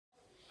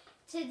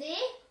Today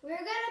we're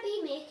going to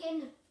be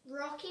making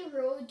Rocky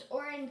Road,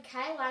 or in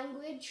Kai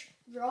language,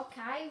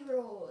 Rocky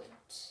Road.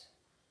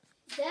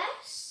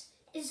 This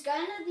is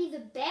going to be the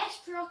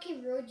best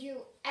Rocky Road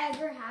you'll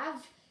ever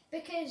have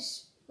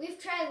because we've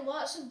tried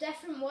lots of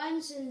different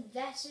ones and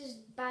this is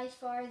by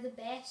far the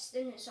best,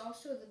 and it's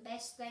also the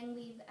best thing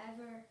we've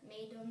ever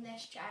made on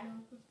this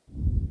channel.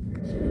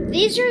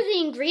 These are the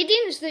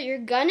ingredients that you're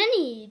gonna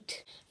need.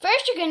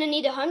 First, you're gonna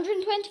need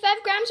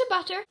 125 grams of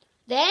butter,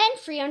 then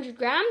 300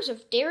 grams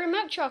of dairy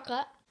milk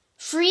chocolate,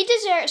 3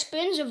 dessert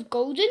spoons of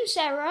golden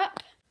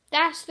syrup,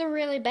 that's the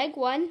really big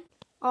one,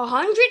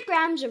 100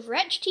 grams of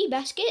rich tea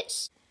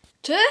biscuits,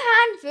 2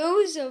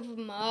 handfuls of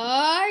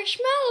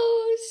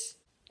marshmallows,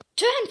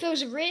 2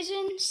 handfuls of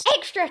raisins,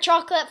 extra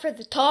chocolate for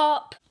the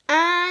top,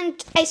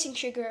 and icing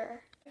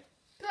sugar.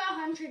 Put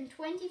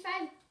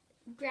 125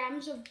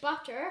 grams of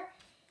butter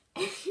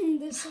in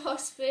the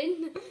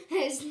saucepan.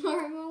 It's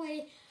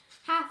normally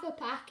half a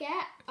packet.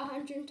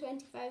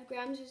 125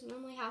 grams is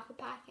normally half a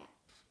packet.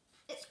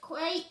 It's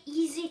quite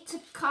easy to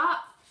cut.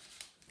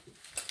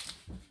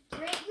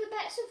 Break the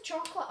bits of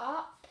chocolate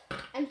up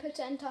and put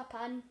it into a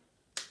pan.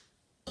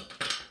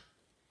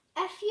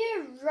 If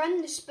you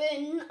run the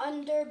spoon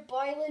under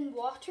boiling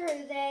water,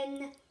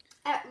 then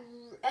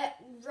it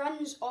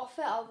runs off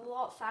it a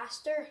lot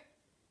faster.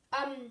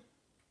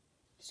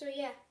 So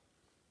yeah.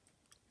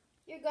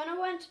 You're gonna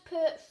want to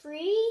put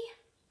 3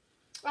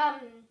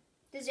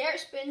 dessert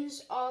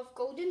spoons of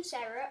golden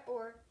syrup,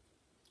 or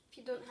if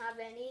you don't have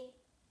any,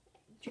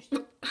 just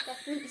a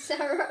different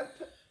syrup,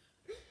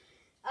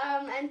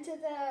 into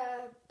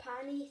the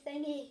panny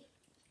thingy.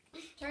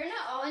 Turn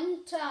it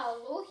on to a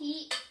low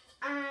heat,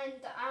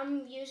 and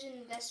I'm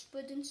using this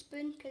wooden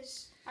spoon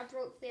because I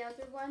broke the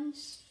other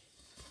ones.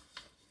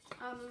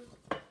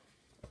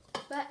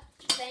 But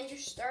then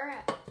just stir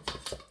it.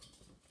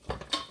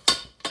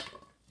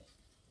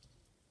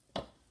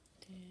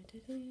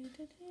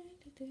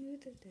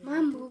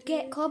 Mum, we'll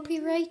get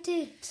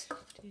copyrighted.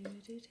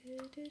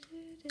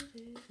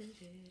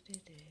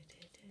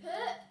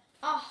 Put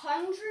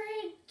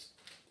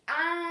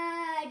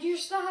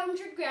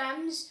 100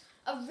 grams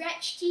of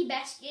rich tea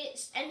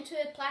biscuits into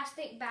a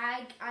plastic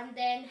bag and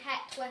then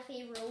hit with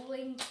a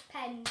rolling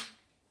pin.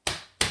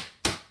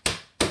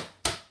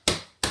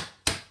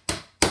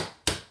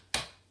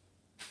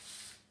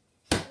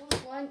 I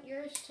don't want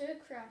yours too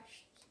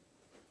crushed.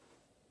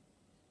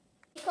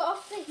 Take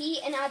off the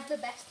heat and add the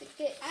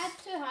biscuits. Add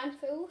 2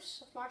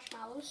 handfuls of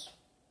marshmallows.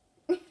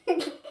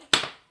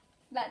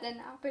 That didn't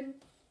happen.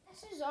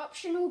 This is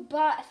optional,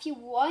 but if you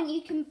want,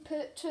 you can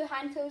put 2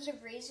 handfuls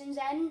of raisins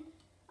in.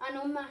 I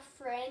know my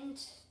friend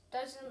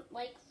doesn't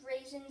like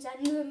raisins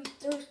in them.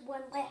 There's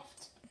one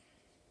left.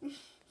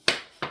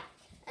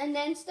 And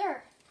then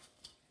stir.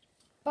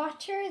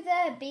 Butter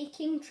the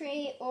baking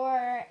tray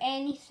or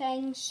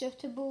anything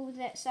suitable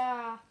that's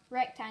a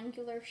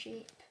rectangular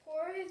shape.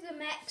 Pour the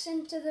mix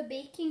into the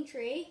baking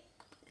tray.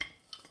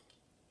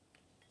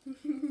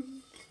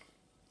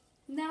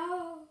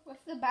 No.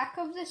 With the back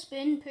of the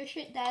spoon, push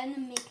it down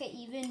and make it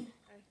even.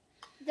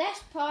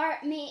 This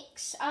part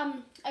makes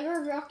our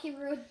Rocky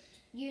Road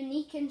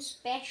unique and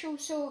special,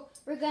 so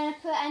we're going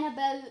to put in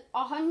about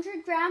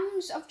 100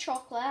 grams of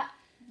chocolate,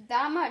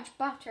 that much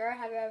butter,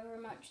 however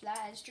much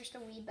that is, just a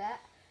wee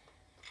bit,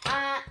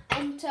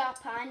 into a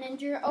pan,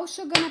 and you're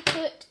also going to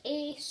put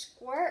a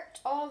squirt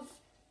of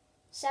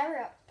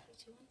syrup.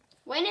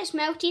 When it's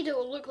melted, it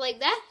will look like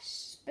this.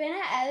 Spin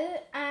it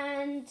out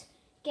and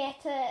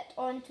get it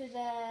onto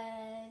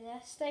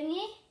this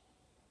thingy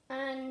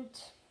and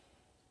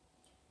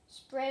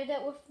spread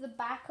it with the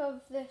back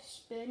of the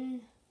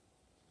spoon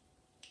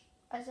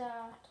as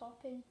a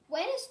topping.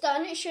 When it's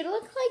done, it should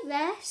look like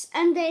this,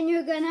 and then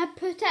you're gonna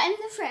put it in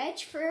the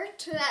fridge for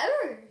 2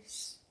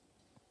 hours.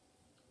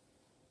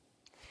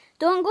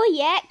 Don't go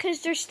yet,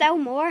 because there's still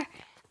more.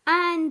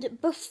 And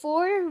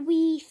before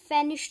we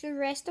finish the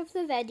rest of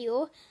the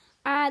video,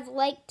 I'd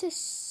like to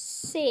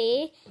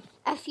say,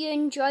 if you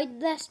enjoyed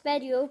this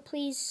video,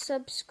 please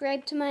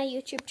subscribe to my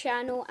YouTube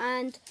channel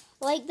and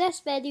like this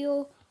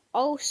video.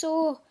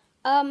 Also,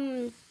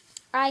 I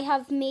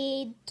have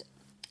made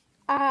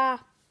a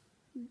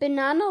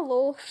banana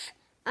loaf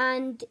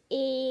and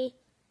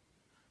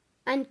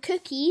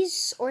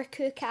cookies or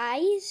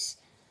cookies,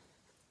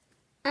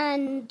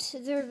 and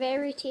they're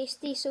very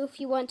tasty, so if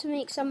you want to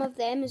make some of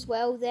them as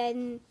well,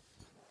 then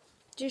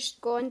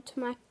just go onto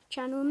my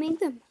channel and make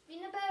them. It's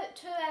been about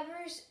 2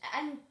 hours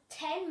and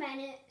 10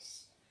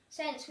 minutes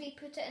since we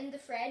put it in the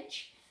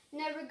fridge.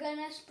 Now we're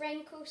gonna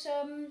sprinkle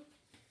some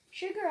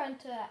sugar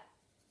onto it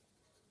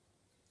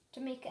to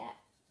make it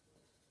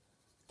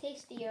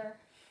tastier.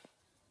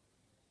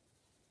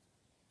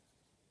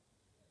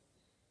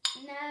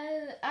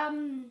 Now,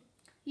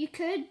 you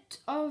could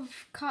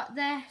have cut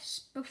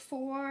this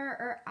before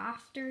or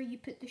after you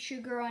put the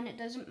sugar on, it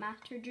doesn't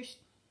matter, just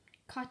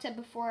cut it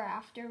before or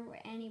after,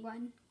 any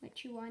one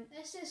which you want.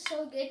 This is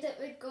so good, it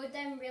would go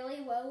down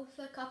really well with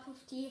a cup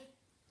of tea.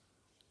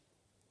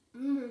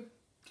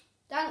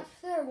 Thanks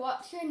for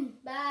watching,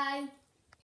 bye.